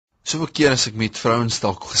Soveel keer as ek met vrouens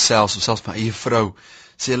dalk gesels, of selfs my eie vrou,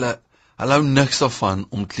 sê hulle hou niks daarvan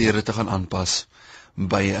om klere te gaan aanpas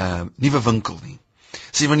by 'n nuwe winkel nie.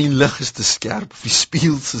 Sê want die lig is te skerp, of die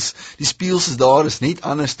spieëls is daar is net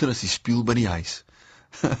anders as die spieël by die huis.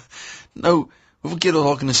 Nou, hoeveel keer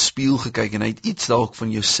dalk in 'n spieël gekyk en hy het iets dalk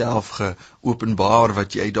van jouself geopenbaar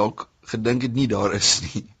wat jy dalk gedink het nie daar is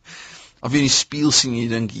nie. Of jy in die spieël sien en jy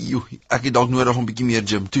dink, joe, ek het dalk nodig om bietjie meer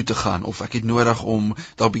gym toe te gaan, of ek het nodig om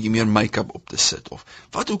dalk bietjie meer make-up op te sit, of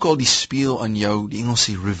wat ook al die spieël aan jou, die Engels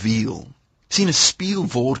sê reveal. Sien, 'n spieël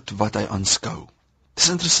word wat hy aanskou. Dis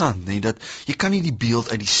interessant, nee, dat jy kan nie die beeld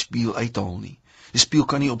uit die spieël uithaal nie. Die spieël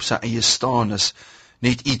kan nie op sy eie staan as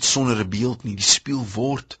net iets sonder 'n beeld nie. Die spieël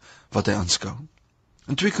word wat hy aanskou.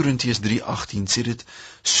 In 2 Korintiërs 3:18 sê dit,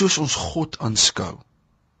 soos ons God aanskou,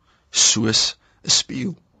 soos 'n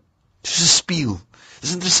spieël. Soos 'n spieël. Dit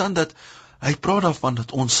is interessant dat hy praat daarvan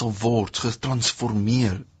dat ons sal word,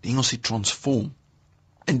 getransformeer, die Engels sê transform,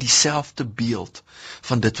 in dieselfde beeld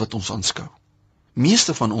van dit wat ons aanskou.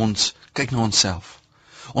 Meeste van ons kyk na onsself.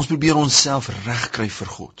 Ons probeer onsself regkry vir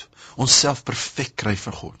God. Onsself perfek kry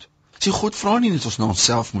vir God. Sien, God vra nie dat ons na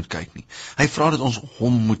onsself moet kyk nie. Hy vra dat ons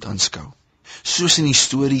hom moet aanskou. Soos in die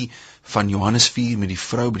storie van Johannes 4 met die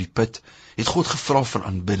vrou by die put, het God gevra vir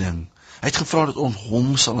aanbidding. Hy het gevra dat ons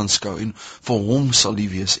hom sal aanskou en vir hom sal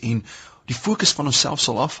lief wees en die fokus van onsself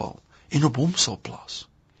sal afhaal en op hom sal plaas.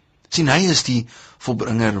 Sien, hy is die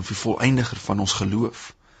volbringer of die voleindiger van ons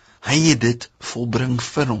geloof. Hy het dit volbring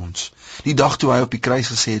vir ons. Die dag toe hy op die kruis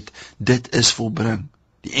gesê het, dit is volbring.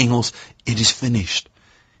 Die Engels, it is finished.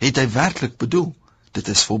 Het hy werklik bedoel, dit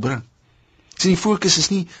is volbring. Sien, die fokus is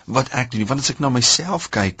nie wat ek doen nie, want as ek na myself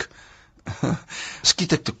kyk,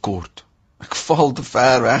 skiet ek tekort. Ek val te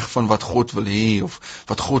ver weg van wat God wil hê, of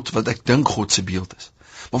wat ek dink God se beeld is.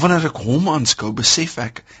 Maar wanneer ek hom aanskou, besef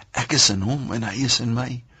ek is in hom en hy is in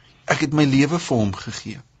my. Ek het my lewe vir hom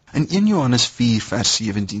gegee. In 1 Johannes 4 vers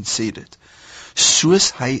 17 sê dit,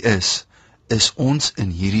 soos hy is ons in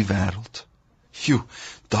hierdie wêreld. Joe,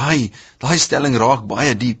 daai stelling raak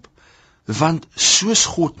baie diep, want soos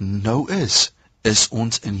God nou is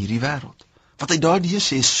ons in hierdie wêreld. Wat hy daardeur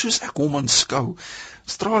sê, soos ek hom aanskou,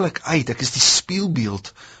 straal ek uit, ek is die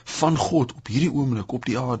spieelbeeld van God op hierdie oomblik op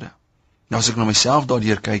die aarde. Nou as ek na myself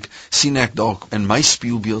daardeur kyk, sien ek dalk in my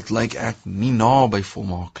spieelbeeld lyk ek nie naby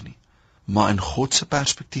volmaak nie. Maar in God se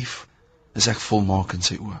perspektief is ek volmaak in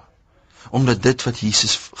sy oë. Omdat dit wat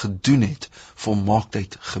Jesus gedoen het,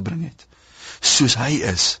 volmaaktheid gebring het. Soos hy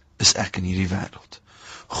is ek in hierdie wêreld.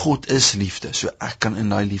 God is liefde, so ek kan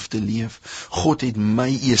in daai liefde leef. God het my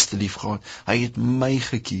eerste lief gehad. Hy het my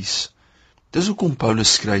gekies. Dis hoekom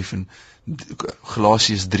Paulus skryf in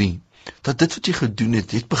Galasiërs 3, dat dit wat jy gedoen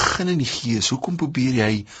het, het begin in die gees. Hoekom probeer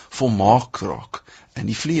jy volmaak raak in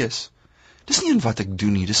die vlees? Dis nie in wat ek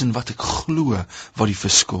doen nie, dis in wat ek glo wat die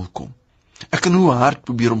verskil kom. Ek kan hoe hard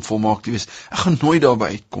probeer om volmaak te wees, ek gaan nooit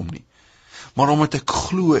daarby uitkom nie. Maar omdat ek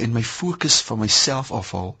glo en my fokus van myself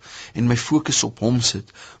afhaal en my fokus op hom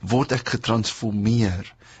sit, word ek getransformeer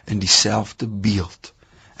in dieselfde beeld.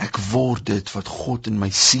 Ek word dit wat God in my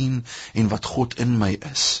sien en wat God in my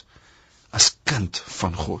is. As kind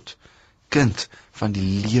van God, kind van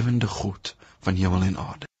die lewende God van hemel en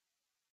aarde.